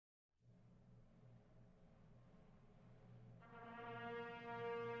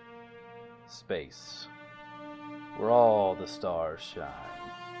space, where all the stars shine.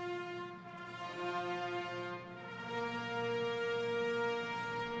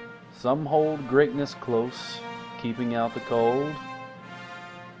 Some hold greatness close, keeping out the cold,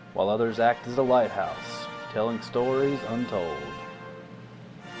 while others act as a lighthouse, telling stories untold.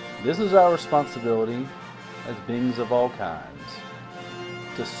 This is our responsibility as beings of all kinds,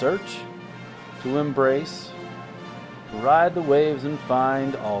 to search, to embrace, to ride the waves and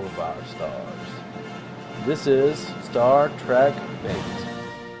find all of our stars. This is Star Trek Fate.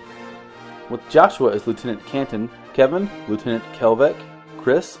 With Joshua as Lieutenant Canton, Kevin, Lieutenant Kelvec,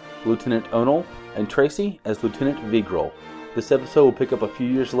 Chris, Lieutenant Onal, and Tracy as Lieutenant Vigril. This episode will pick up a few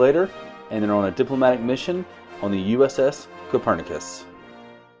years later, and they're on a diplomatic mission on the USS Copernicus.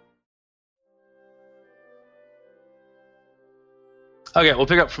 Okay, we'll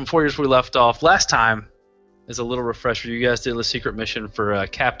pick up from 4 years where we left off. Last time, as a little refresher, you guys did a secret mission for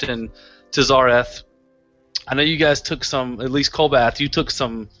Captain Tazareth. I know you guys took some, at least Kolbath, you took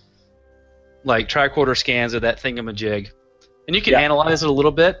some like tricorder scans of that thingamajig. And you can analyze it a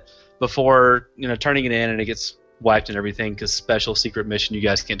little bit before, turning it in and it gets wiped and everything, because special secret mission you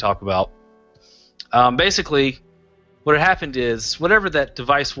guys can't talk about. Basically, what had happened is whatever that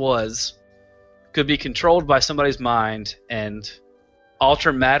device was could be controlled by somebody's mind and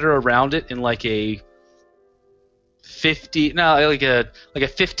alter matter around it in like a 15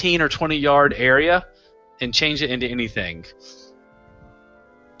 or 20 yard area and change it into anything.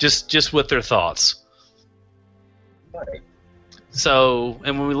 Just with their thoughts. Right. So,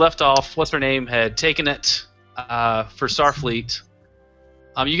 and when we left off, what's her name had taken it for Starfleet.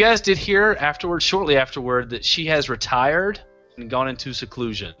 You guys did hear shortly afterward, that she has retired and gone into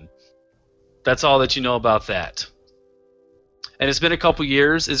seclusion. That's all that you know about that. And it's been a couple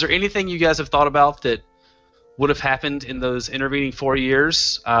years. Is there anything you guys have thought about that would have happened in those intervening 4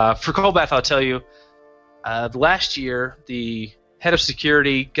 years? For Kolbath, I'll tell you, last year, the head of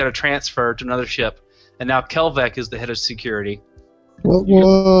security got a transfer to another ship, and now Kelvec is the head of security.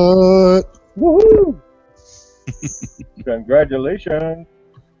 What? Woohoo! Congratulations.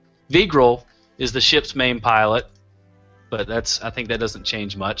 Vigril is the ship's main pilot, but I think that doesn't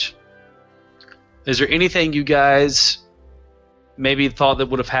change much. Is there anything you guys maybe thought that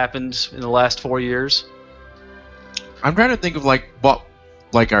would have happened in the last 4 years? I'm trying to think of what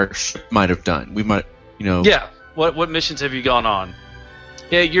our ship might have done. We might, Yeah. What missions have you gone on?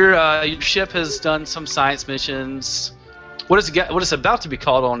 Yeah, your ship has done some science missions. What it's about to be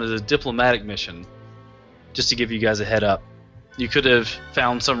called on is a diplomatic mission. Just to give you guys a head up, you could have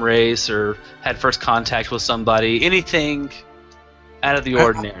found some race or had first contact with somebody. Anything out of the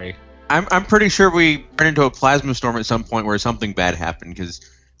ordinary. I'm pretty sure we ran into a plasma storm at some point where something bad happened, because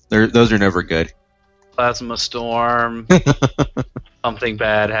those are never good. Plasma storm. Something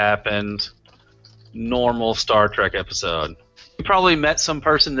bad happened. Normal Star Trek episode. You probably met some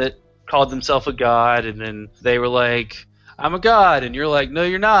person that called themselves a god, and then they were like, I'm a god, and you're like, no,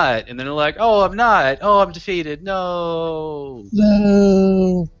 you're not. And then they're like, oh, I'm not. Oh, I'm defeated. No.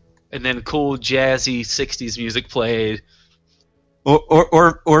 And then cool jazzy 60s music played.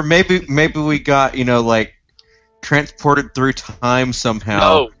 Or maybe we got, transported through time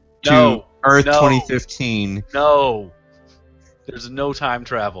somehow to Earth 2015. No. There's no time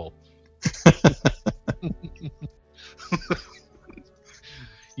travel.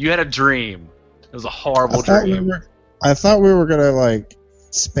 You had a dream. It was a horrible dream. I thought we were gonna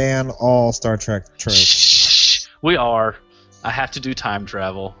span all Star Trek tropes. Shh, we are. I have to do time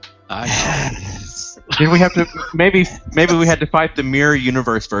travel. I know. Did we have to? Maybe we had to fight the mirror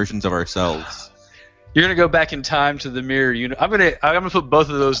universe versions of ourselves. You're gonna go back in time to the mirror universe. I'm gonna put both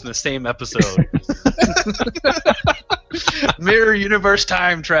of those in the same episode. Mirror universe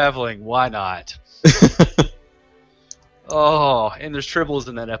time traveling. Why not? Oh, and there's tribbles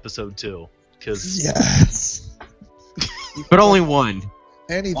in that episode too. Yes. But only one.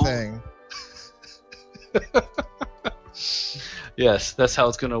 Anything. Yes, that's how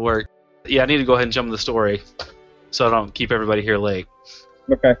it's going to work. Yeah, I need to go ahead and jump in the story so I don't keep everybody here late.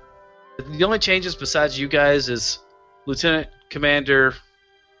 Okay. The only changes besides you guys is Lieutenant Commander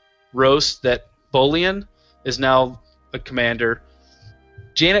Rose, that Bolian, is now a commander.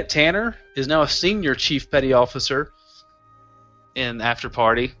 Janet Tanner is now a senior chief petty officer in After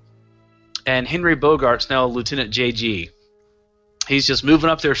Party. And Henry Bogart's now Lieutenant JG. He's just moving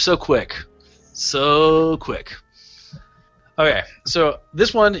up there so quick. So quick. Okay, so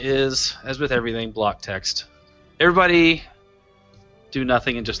this one is, as with everything, block text. Everybody do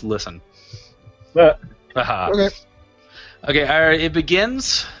nothing and just listen. Okay. Okay, it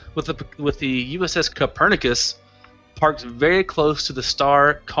begins with the USS Copernicus parked very close to the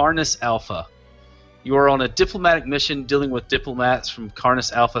star Carnus Alpha. You are on a diplomatic mission dealing with diplomats from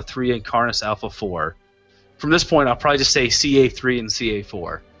Carnus Alpha 3 and Carnus Alpha 4. From this point, I'll probably just say CA3 and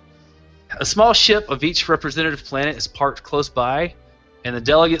CA4. A small ship of each representative planet is parked close by, and the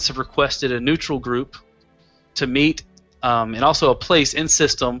delegates have requested a neutral group to meet, and also a place in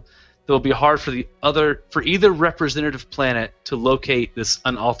system that will be hard for either representative planet to locate this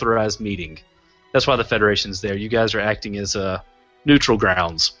unauthorized meeting. That's why the Federation's there. You guys are acting as neutral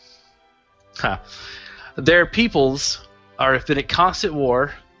grounds. Their peoples have been at constant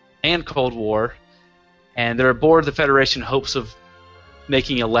war and Cold War, and they're aboard the Federation in hopes of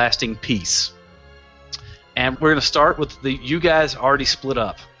making a lasting peace. And we're going to start with you guys already split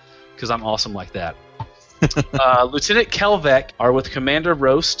up, because I'm awesome like that. Lieutenant Kelvek are with Commander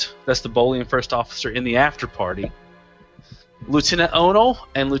Roast, that's the Bolian first officer, in the after party. Lieutenant Onal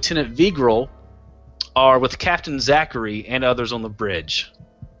and Lieutenant Vigril are with Captain Zachary and others on the bridge.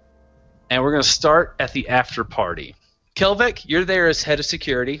 And we're going to start at the after party. Kelvek, you're there as head of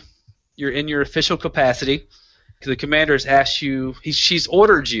security. You're in your official capacity. The commander has asked you, she's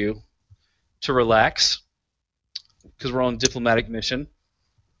ordered you to relax, because we're on a diplomatic mission.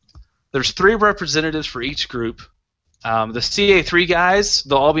 There's 3 representatives for each group. The CA3 guys,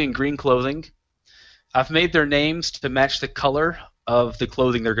 they'll all be in green clothing. I've made their names to match the color of the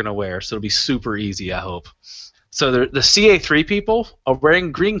clothing they're going to wear, so it'll be super easy, I hope. So the CA3 people are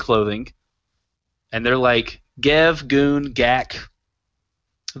wearing green clothing, and they're like Gev, Goon, Gak.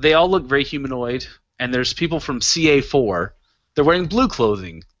 They all look very humanoid, and there's people from CA4. They're wearing blue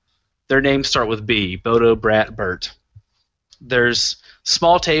clothing. Their names start with B, Bodo, Brat, Bert. There's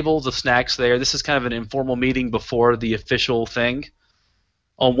small tables of snacks there. This is kind of an informal meeting before the official thing.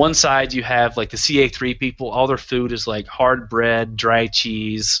 On one side, you have like the CA3 people. All their food is like hard bread, dry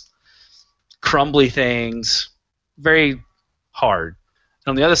cheese, crumbly things, very hard.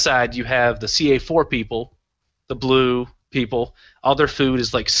 And on the other side, you have the CA4 people, the blue people. All their food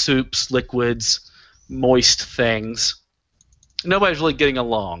is like soups, liquids, moist things. Nobody's really getting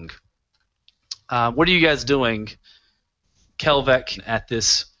along. What are you guys doing, Kelvek, at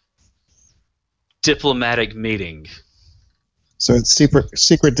this diplomatic meeting? So it's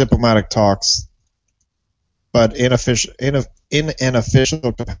secret diplomatic talks, but in an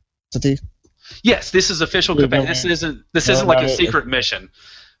official capacity. Yes, this is official capacity. This isn't like a secret mission.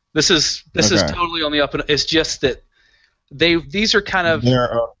 This is totally on the up and it's just that these are kind of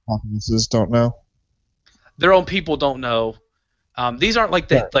their own populaces don't know. Their own people don't know. These aren't like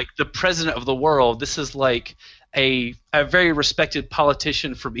the president of the world. This is like a very respected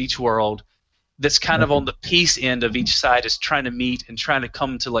politician from each world that's kind of on the peace end of each side, is trying to meet and trying to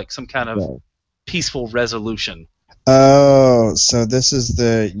come to like some kind of peaceful resolution. Oh, so this is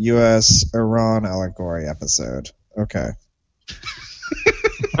the U.S.-Iran allegory episode. Okay.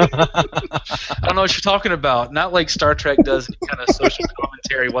 I don't know what you're talking about. Not like Star Trek does any kind of social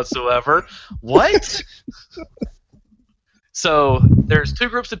commentary whatsoever. What? So there's 2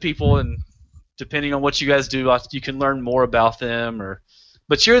 groups of people, and depending on what you guys do, you can learn more about them.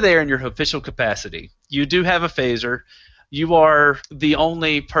 But you're there in your official capacity. You do have a phaser. You are the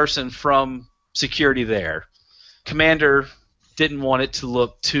only person from security there. Commander didn't want it to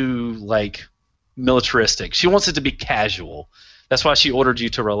look too like militaristic. She wants it to be casual. That's why she ordered you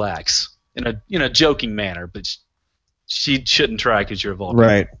to relax in a joking manner, but she shouldn't try because you're a Vulcan.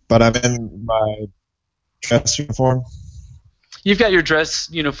 Right, but I'm in my dress uniform. You've got your dress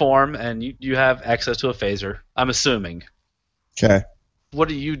uniform, and you have access to a phaser, I'm assuming. Okay. What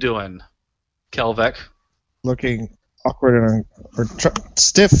are you doing, Kelvek? Looking awkward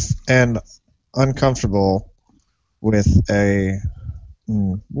stiff and uncomfortable with a...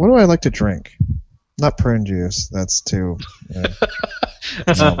 what do I like to drink? Not prune juice. That's too...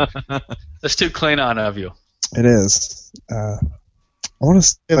 That's too Klingon of you. It is. I want to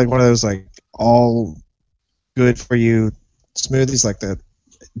say like one of those like all good for you smoothies like that.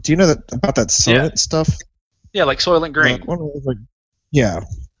 Do you know about that Soylent stuff? Yeah, like Soylent Green. Like one of those, yeah,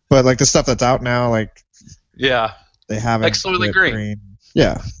 but like the stuff that's out now, like they haven't like Soylent Green.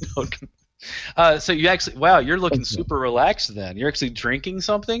 Yeah. So you actually, you're looking super relaxed. Then you're actually drinking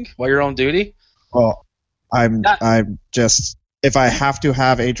something while you're on duty. Well, I'm just, if I have to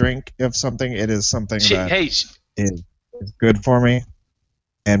have a drink of something, it is something that is good for me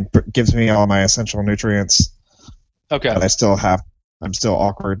and gives me all my essential nutrients. Okay. But I'm still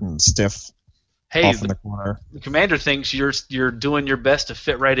awkward and stiff. Off in the corner. The commander thinks you're doing your best to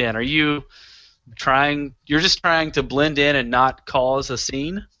fit right in. Are you trying? You're just trying to blend in and not cause a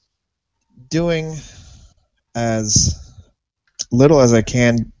scene? Doing as little as I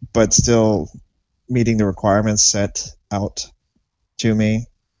can, but still meeting the requirements set out to me,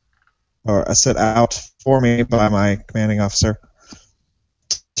 or set out for me by my commanding officer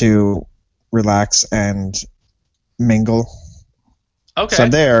to relax and mingle. Okay. So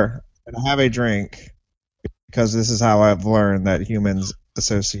I'm there and I have a drink because this is how I've learned that humans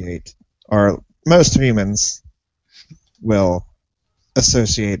associate, or most humans will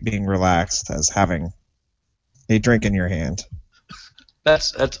associate being relaxed as having a drink in your hand.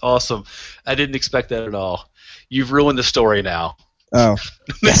 That's awesome. I didn't expect that at all. You've ruined the story now. Oh,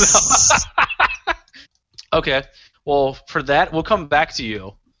 yes. Okay. Well, for that, we'll come back to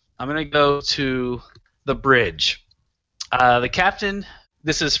you. I'm going to go to the bridge. The captain,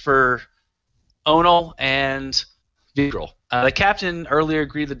 this is for Onal and Vigral. The captain earlier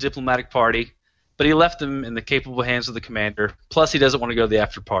agreed to the diplomatic party, but he left them in the capable hands of the commander. Plus, he doesn't want to go to the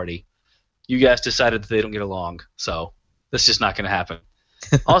after party. You guys decided that they don't get along, so that's just not going to happen.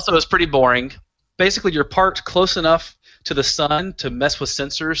 Also, it's pretty boring. Basically, you're parked close enough to the sun to mess with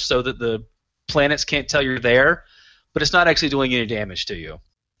sensors so that the planets can't tell you're there, but it's not actually doing any damage to you.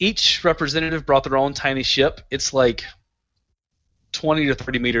 Each representative brought their own tiny ship. It's like 20 to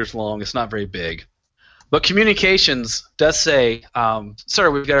 30 meters long. It's not very big. But communications does say, sir,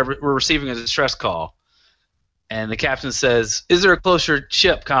 we're receiving a distress call. And the captain says, is there a closer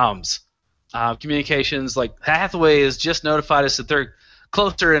ship comms? Communications, like, Hathaway has just notified us that they're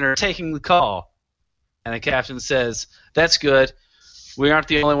closer and are taking the call. And the captain says, that's good. We aren't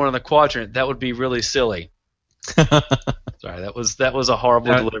the only one in the quadrant. That would be really silly. Sorry, that was a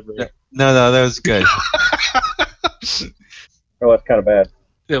horrible delivery. No, that was good. Oh, that's kind of bad.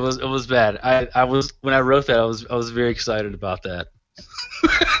 It was bad. I was when I wrote that I was very excited about that.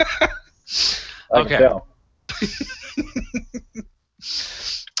 I can tell.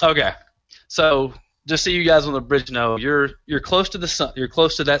 Okay. So just so you guys on the bridge know, you're close to the sun. You're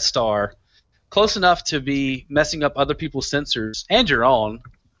close to that star, close enough to be messing up other people's sensors and your own,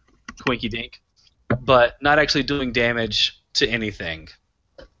 Quinky Dink, but not actually doing damage to anything.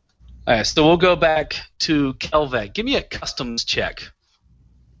 All right, so we'll go back to Kelvek. Give me a customs check.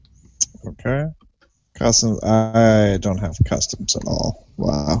 Okay. Customs. I don't have customs at all.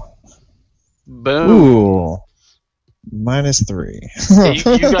 Wow. Boom. Ooh.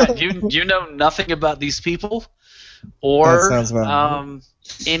 -3. you know nothing about these people, or That sounds about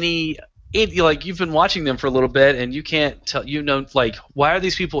any like you've been watching them for a little bit and you can't tell like why are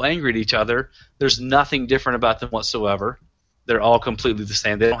these people angry at each other? There's nothing different about them whatsoever. They're all completely the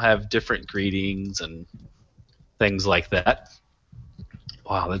same. They don't have different greetings and things like that.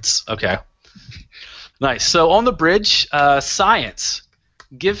 Wow, that's okay. Nice. So on the bridge, science.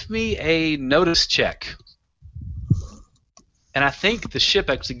 Give me a notice check. And I think the ship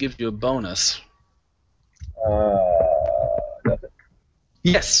actually gives you a bonus. Does it?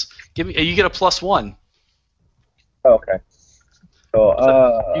 Yes. You get a +1. Oh, okay.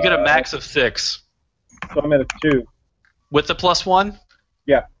 So, you get a max of 6. So I'm at a 2. With the +1?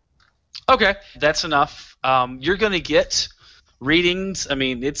 Yeah. Okay, that's enough. You're going to get readings. I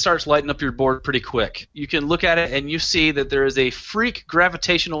mean, it starts lighting up your board pretty quick. You can look at it and you see that there is a freak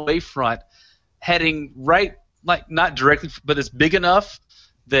gravitational wave front heading right, like not directly, but it's big enough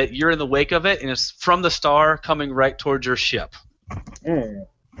that you're in the wake of it, and it's from the star coming right towards your ship. Mm.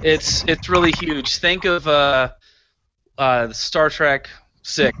 It's really huge. Think of Star Trek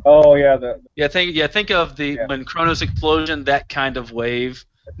 6. Oh yeah, Think of when Kronos explosion, that kind of wave.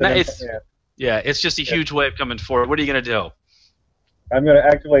 It's just a huge wave coming forward. What are you gonna do? I'm gonna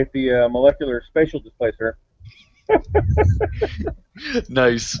activate the molecular spatial displacer.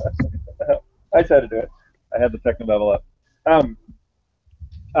 Nice. I tried to do it. I had the techno level up.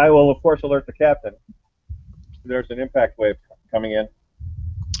 I will of course alert the captain. There's an impact wave coming in.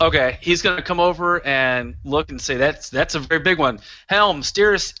 Okay, he's going to come over and look and say, that's a very big one. Helm,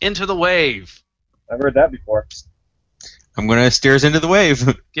 steer us into the wave. I've heard that before. I'm going to steer us into the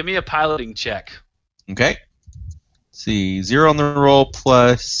wave. Give me a piloting check. Okay. Let's see, 0 on the roll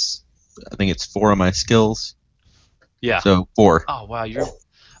plus, I think it's 4 on my skills. Yeah. So 4. Oh, wow.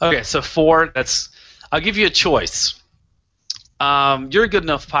 Okay, so 4. I'll give you a choice. You're a good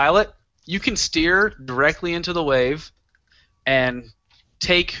enough pilot. You can steer directly into the wave and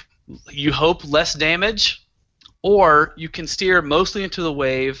take, you hope, less damage, or you can steer mostly into the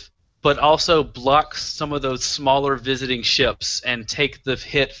wave but also block some of those smaller visiting ships and take the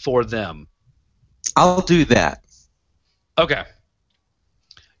hit for them. I'll do that. Okay.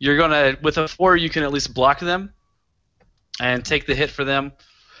 You're going to, with a 4, you can at least block them and take the hit for them.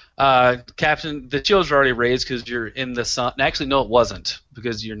 Captain, the shields are already raised because you're in the sun. Actually, no, it wasn't,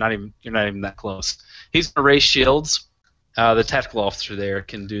 because you're not even that close. He's going to raise shields. The tactical officer there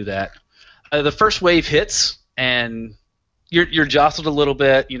can do that. The first wave hits, and you're jostled a little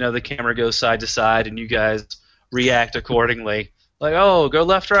bit. You know, the camera goes side to side, and you guys react accordingly. Like, oh, go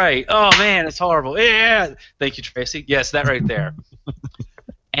left, right. Oh man, it's horrible. Yeah. Thank you, Tracy. Yes, that right there.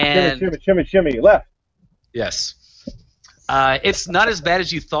 And shimmy, left. yes, it's not as bad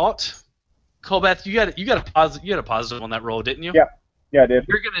as you thought. Colbeth, you got a positive on that roll, didn't you? Yeah, I did.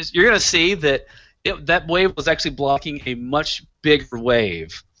 You're gonna see that that wave was actually blocking a much bigger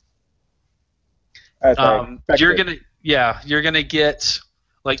wave. As I expected. You're gonna get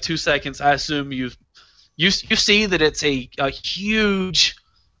like 2 seconds. I assume you see that it's a huge,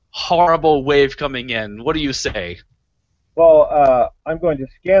 horrible wave coming in. What do you say? Well, I'm going to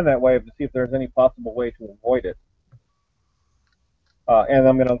scan that wave to see if there's any possible way to avoid it. And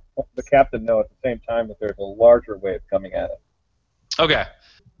I'm going to let the captain know at the same time that there's a larger wave coming at it. Okay.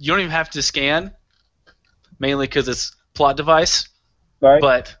 You don't even have to scan, mainly because it's plot device. Right?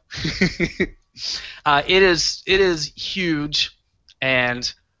 But it is huge,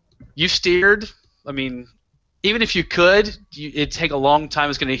 and you steered. I mean, even if you could, it'd take a long time.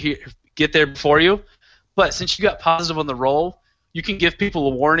 It's going to get there before you. But since you got positive on the roll, you can give people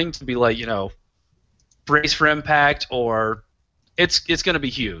a warning to be like, you know, brace for impact, or it's going to be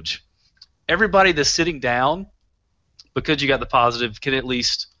huge. Everybody that's sitting down, because you got the positive, can at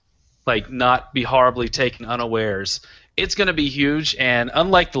least like not be horribly taken unawares. It's going to be huge, and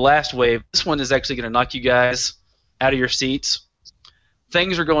unlike the last wave, this one is actually going to knock you guys out of your seats.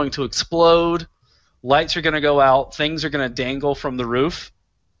 Things are going to explode. Lights are going to go out. Things are going to dangle from the roof.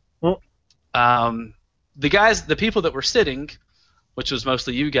 The people that were sitting, which was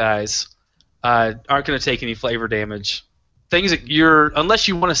mostly you guys, aren't going to take any flavor damage. Things that unless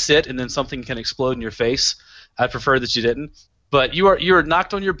you want to sit and then something can explode in your face, I'd prefer that you didn't. But you are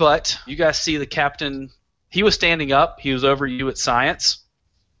knocked on your butt. You guys see the captain. He was standing up. He was over you at science,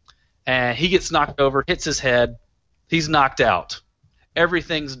 and he gets knocked over, hits his head. He's knocked out.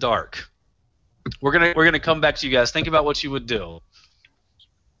 Everything's dark. We're gonna come back to you guys. Think about what you would do.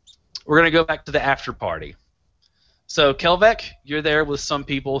 We're gonna go back to the after party. So Kelvek, you're there with some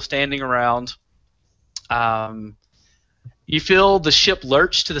people standing around. You feel the ship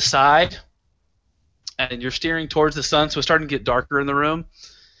lurch to the side, and you're steering towards the sun, so it's starting to get darker in the room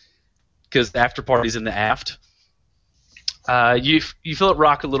because the after party's in the aft. You feel it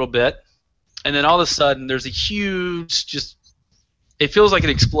rock a little bit, and then all of a sudden there's a huge it feels like an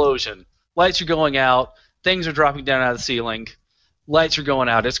explosion. Lights are going out. Things are dropping down out of the ceiling. Lights are going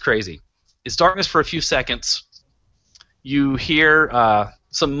out. It's crazy. It's darkness for a few seconds. You hear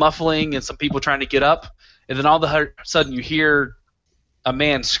some muffling and some people trying to get up, and then all of a sudden you hear a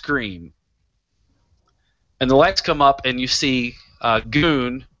man scream. And the lights come up, and you see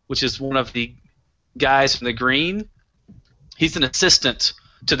Goon, which is one of the guys in the green. He's an assistant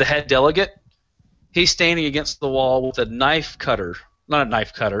to the head delegate. He's standing against the wall with a knife cutter. Not a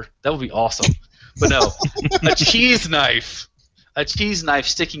knife cutter. That would be awesome. But no, a cheese knife. A cheese knife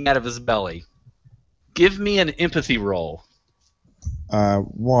sticking out of his belly. Give me an empathy roll.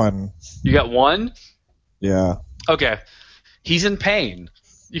 1. You got 1? Yeah. Okay. He's in pain.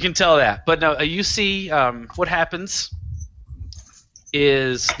 You can tell that. But no, you see what happens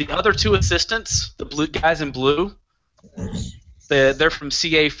is the other 2 assistants, the blue guys in blue, they're from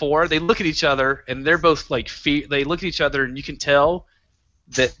CA4. They look at each other, and they're both like they look at each other, and you can tell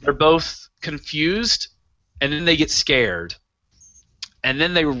that they're both confused, and then they get scared, and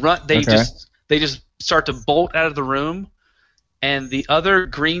then they run. They just start to bolt out of the room, and the other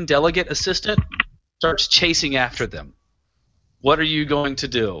green delegate assistant starts chasing after them. What are you going to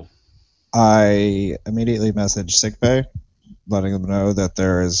do? I immediately message sickbay, letting them know that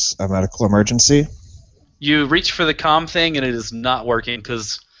there is a medical emergency. You reach for the comm thing, and it is not working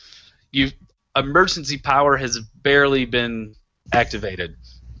because emergency power has barely been activated.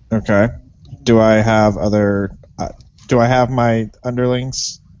 Okay. Do I have my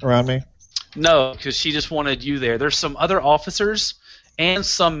underlings around me? No, because she just wanted you there. There's some other officers and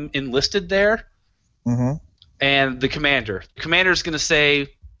some enlisted there. Mm-hmm. And the commander. The commander's going to say,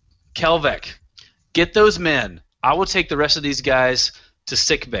 Kelvek, get those men. I will take the rest of these guys to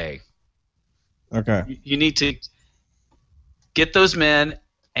sick bay. Okay. You need to get those men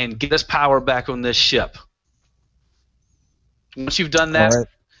and get us power back on this ship. Once you've done that, right.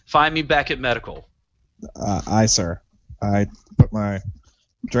 Find me back at medical. Aye, sir. I put my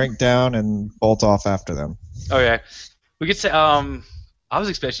drink down and bolt off after them. Okay. We could say, I was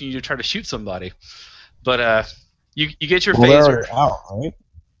expecting you to try to shoot somebody. But you get your phaser. They're out, right?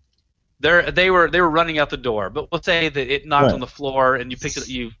 They were running out the door. But we'll say that it knocked on the floor and you picked it.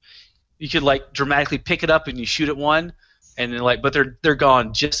 You could like dramatically pick it up and you shoot at one. and then but they're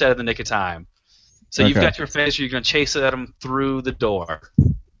gone just out of the nick of time. So you've Okay. got your phaser. You're going to chase at them through the door.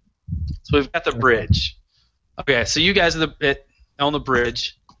 So we've got the bridge. Okay, so you guys are on the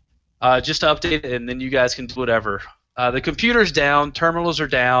bridge. Just to update it, and then you guys can do whatever. The computer's down. Terminals are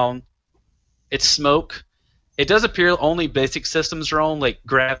down. It's smoke. It does appear only basic systems are on, like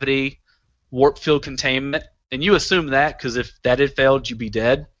gravity, warp field containment, and you assume that because if that had failed, you'd be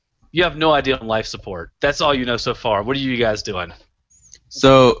dead. You have no idea on life support. That's all you know so far. What are you guys doing?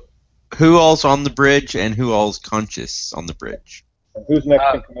 So, who all's on the bridge and who all's conscious on the bridge? And who's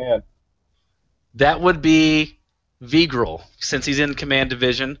next in command? That would be Vigral, since he's in command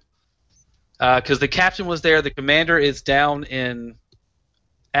division. Because the captain was there, the commander is down in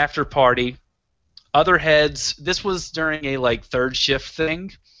after party. Other heads, this was during a third shift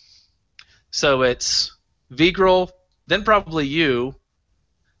thing. So it's Vigral, then probably you.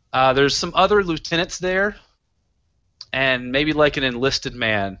 There's some other lieutenants there, and maybe an enlisted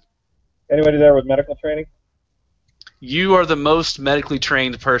man. Anybody there with medical training? You are the most medically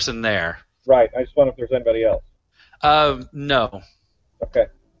trained person there. Right. I just wonder if there's anybody else. No. Okay.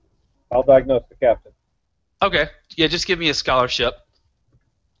 I'll diagnose the captain. Okay. Yeah, just give me a scholarship.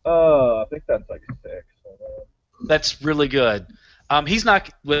 I think that's 6. That's really good. He's not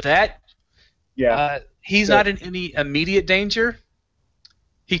with that. Yeah. He's not in any immediate danger.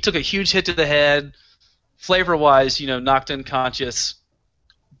 He took a huge hit to the head. Flavor-wise, knocked unconscious,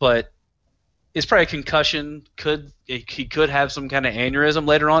 but it's probably a concussion. He could have some kind of aneurysm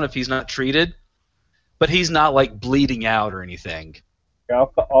later on if he's not treated, but he's not bleeding out or anything. Yeah,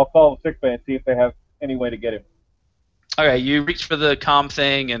 I'll call the sick bay and see if they have any way to get him. Okay, you reach for the comm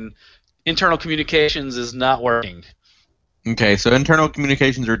thing, and internal communications is not working. Okay, so internal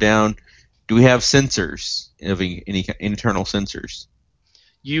communications are down. Do we have sensors? Any internal sensors?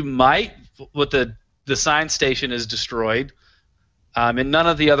 You might, but the science station is destroyed, and none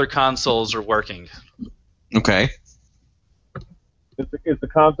of the other consoles are working. Okay. Is the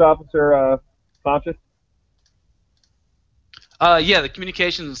comms officer conscious? Yeah, the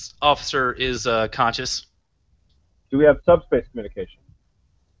communications officer is conscious. Do we have subspace communication?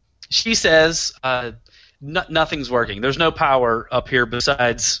 She says nothing's working. There's no power up here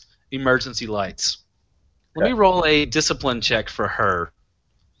besides emergency lights. Let me roll a discipline check for her.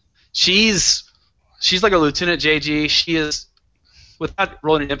 She's like a Lieutenant JG. She is, without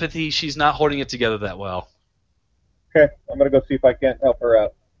rolling an empathy, she's not holding it together that well. Okay, I'm going to go see if I can't help her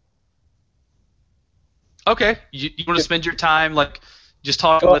out. Okay, you want to spend your time just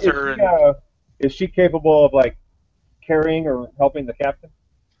talking with her? Is she capable of carrying or helping the captain?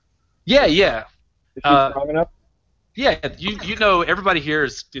 Yeah. Is she strong enough? Yeah, you know everybody here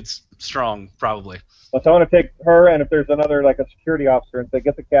is strong probably. Well, so I want to take her, and if there's another a security officer, and say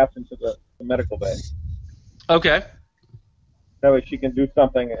get the captain to the medical bay. Okay. That way she can do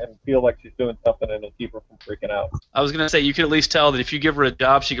something and feel like she's doing something, and it'll keep her from freaking out. I was gonna say you could at least tell that if you give her a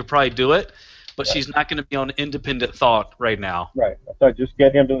job, she could probably do it, but she's not gonna be on independent thought right now. Right. So I just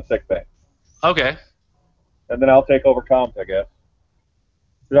get him to the sick bay, Okay. and then I'll take over comms, I guess.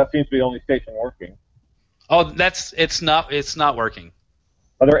 That seems to be the only station working. Oh, it's not working.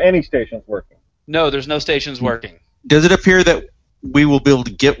 Are there any stations working? No, there's no stations working. Does it appear that we will be able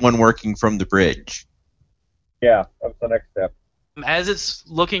to get one working from the bridge? Yeah, that's the next step. As it's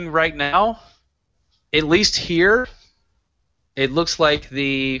looking right now, at least here, it looks like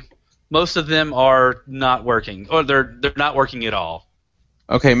most of them are not working, or they're not working at all.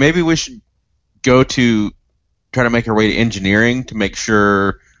 Okay, maybe we should try to make our way to engineering to make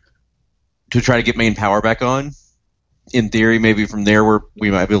sure to try to get main power back on. In theory, maybe from there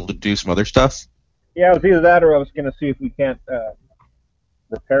we might be able to do some other stuff. Yeah, it was either that or I was going to see if we can't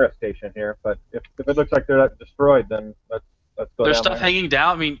repair a station here. But if it looks like they're destroyed, then let's go There's down stuff there. hanging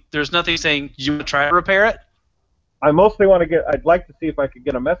down. I mean, there's nothing saying you want to try to repair it. I mostly want to I'd like to see if I could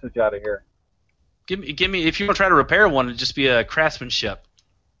get a message out of here. Give me. If you want to try to repair one, it'd just be a craftsmanship.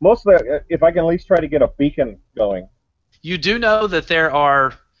 Mostly, if I can at least try to get a beacon going. You do know that there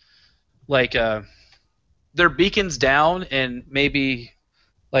are, there are beacons down, and maybe,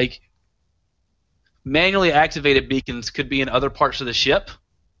 manually activated beacons could be in other parts of the ship.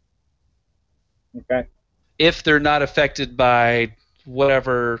 Okay. If they're not affected by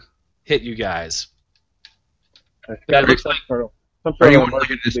whatever hit you guys. That looks like some Are sort you of on a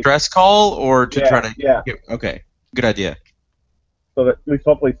emergency distress call or to try to? yeah. Okay, good idea. so that at least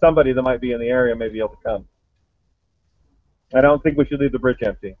hopefully somebody that might be in the area may be able to come. I don't think we should leave the bridge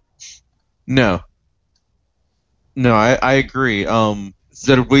empty. No, I agree.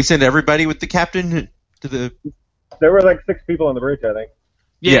 So did we send everybody with the captain to the? There were 6 people on the bridge, I think.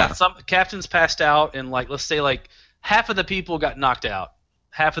 yeah, Yeah. some captains passed out, and let's say half of the people got knocked out.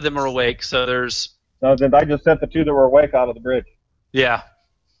 Half of them are awake, so there's... No, then I just sent the 2 that were awake out of the bridge. Yeah.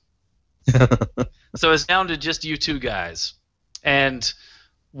 So it's down to just you 2 guys. And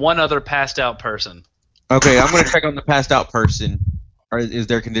 1 other passed out person. Okay, I'm going to check on the passed out person. Is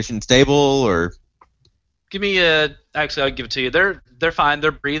their condition stable, or? Give me a... Actually, I'll give it to you. They're fine.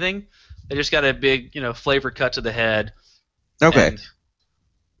 They're breathing. They just got a big, flavor cut to the head. Okay. And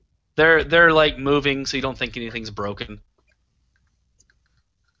they're like moving, so you don't think anything's broken.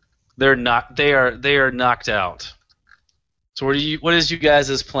 They're not. They are knocked out. So what is you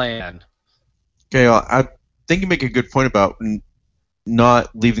guys' plan? Okay, well, I think you make a good point about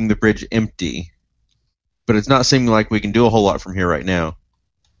not leaving the bridge empty, but it's not seeming like we can do a whole lot from here right now.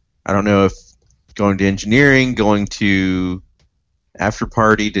 I don't know if going to engineering, going to after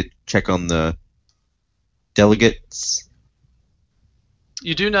party to check on the delegates.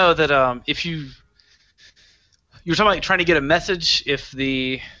 You do know that if you're talking about trying to get a message, if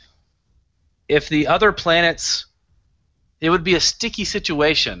the other planets, it would be a sticky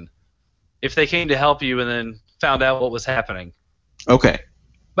situation if they came to help you and then found out what was happening. Okay.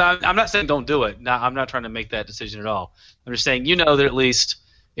 But I'm not saying don't do it. No, I'm not trying to make that decision at all. I'm just saying that at least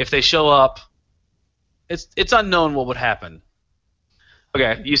if they show up, it's unknown what would happen.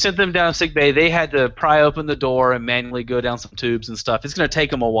 Okay, you sent them down to sick bay. They had to pry open the door and manually go down some tubes and stuff. It's going to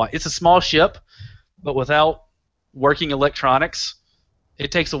take them a while. It's a small ship, but without working electronics, it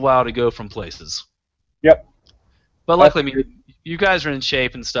takes a while to go from places. Yep. But luckily, you guys are in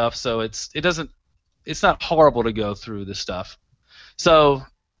shape and stuff, so it's not horrible to go through this stuff. So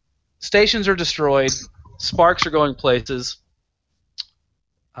stations are destroyed, sparks are going places.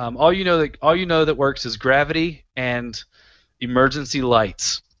 All you know that works is gravity and emergency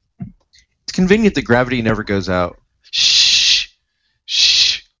lights. It's convenient that gravity never goes out. Shh.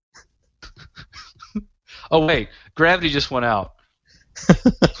 Oh wait, gravity just went out.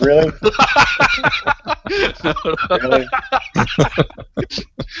 Really? Really?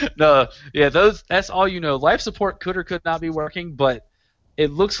 No, yeah, that's all you know. Life support could or could not be working, but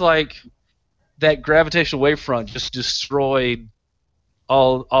it looks like that gravitational wave front just destroyed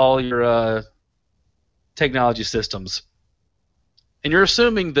all your technology systems. And you're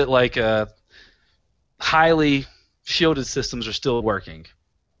assuming that highly shielded systems are still working.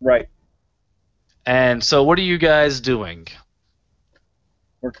 Right. And so what are you guys doing?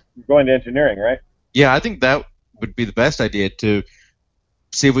 We're going to engineering, right? Yeah, I think that would be the best idea, to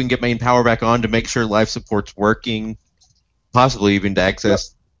see if we can get main power back on to make sure life support's working, possibly even to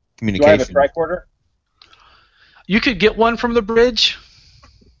access communication. Do I have a tricorder? You could get one from the bridge.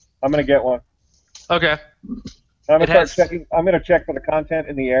 I'm going to get one. Okay. I'm going to start checking. I'm going to check for the content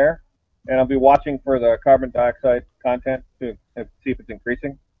in the air, and I'll be watching for the carbon dioxide content to see if it's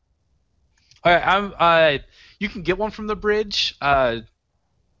increasing. All right, you can get one from the bridge.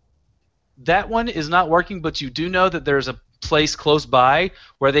 That one is not working, but you do know that there's a place close by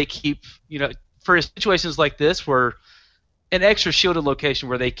where they keep, for situations like this, where an extra shielded location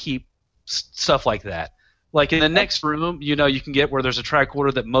where they keep stuff like that. Like in the next room, you can get where there's a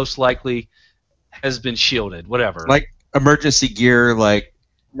tricorder that most likely has been shielded, whatever. Like emergency gear, like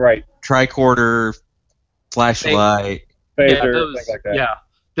right, tricorder, flashlight, phaser, things like that. Yeah,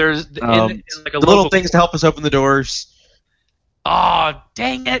 there's in like the little things to help us open the doors. Oh,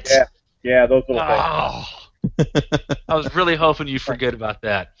 dang it! Yeah, those little things. I was really hoping you forget about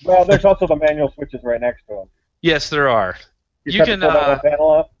that. Well, there's also the manual switches right next to them. Yes, there are. You can pull that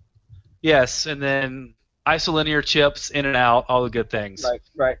panel up. Yes, and then isolinear chips in and out, all the good things.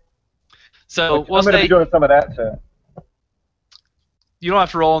 Right. So I'm going to be doing some of that soon. You don't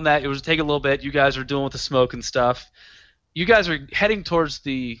have to roll on that. It will take a little bit. You guys are dealing with the smoke and stuff. You guys are heading towards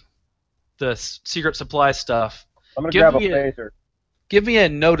the secret supply stuff. I'm going to grab a phaser. Give me a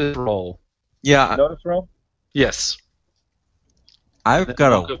notice roll. Yeah. Notice roll? Yes. I've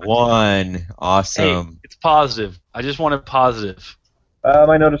got a 1. Awesome. Hey, it's positive. I just wanted positive.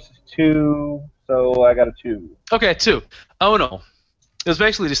 My notice is 2, so I got a 2. Okay, 2. Oh no. It was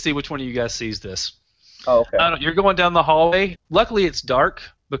basically to see which one of you guys sees this. Oh, okay. You're going down the hallway. Luckily, it's dark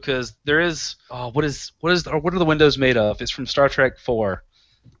because there is. What are the windows made of? It's from Star Trek 4.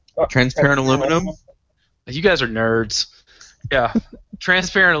 Transparent aluminum. You guys are nerds. Yeah,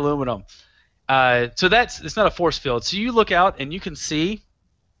 transparent aluminum. So it's not a force field. So you look out and you can see,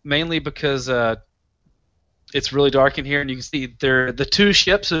 mainly because it's really dark in here, and you can see the 2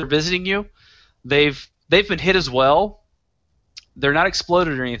 ships that are visiting you. They've been hit as well. They're not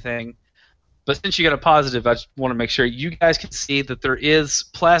exploded or anything, but since you got a positive, I just want to make sure you guys can see that there is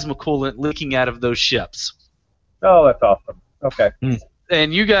plasma coolant leaking out of those ships. Oh, that's awesome. Okay.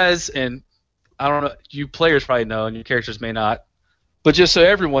 And you guys, and I don't know, you players probably know, and your characters may not, but just so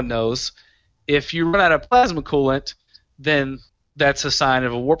everyone knows, if you run out of plasma coolant, then that's a sign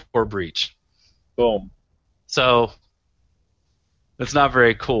of a warp core breach. Boom. So it's not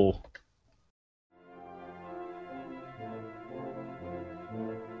very cool.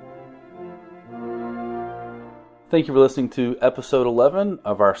 Thank you for listening to episode 11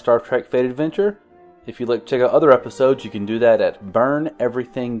 of our Star Trek Fate Adventure. If you'd like to check out other episodes, you can do that at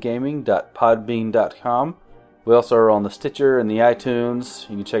burneverythinggaming.podbean.com. We also are on the Stitcher and the iTunes.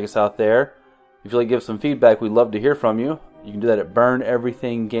 You can check us out there. If you'd like to give some feedback, we'd love to hear from you. You can do that at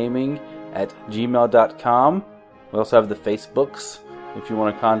burneverythinggaming@gmail.com. We also have the Facebooks if you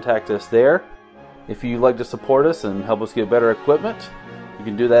want to contact us there. If you'd like to support us and help us get better equipment, you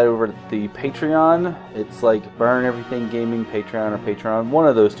can do that over at the Patreon. It's like Burn Everything Gaming Patreon or Patreon, one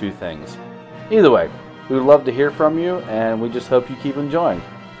of those two things. Either way, we would love to hear from you, and we just hope you keep enjoying.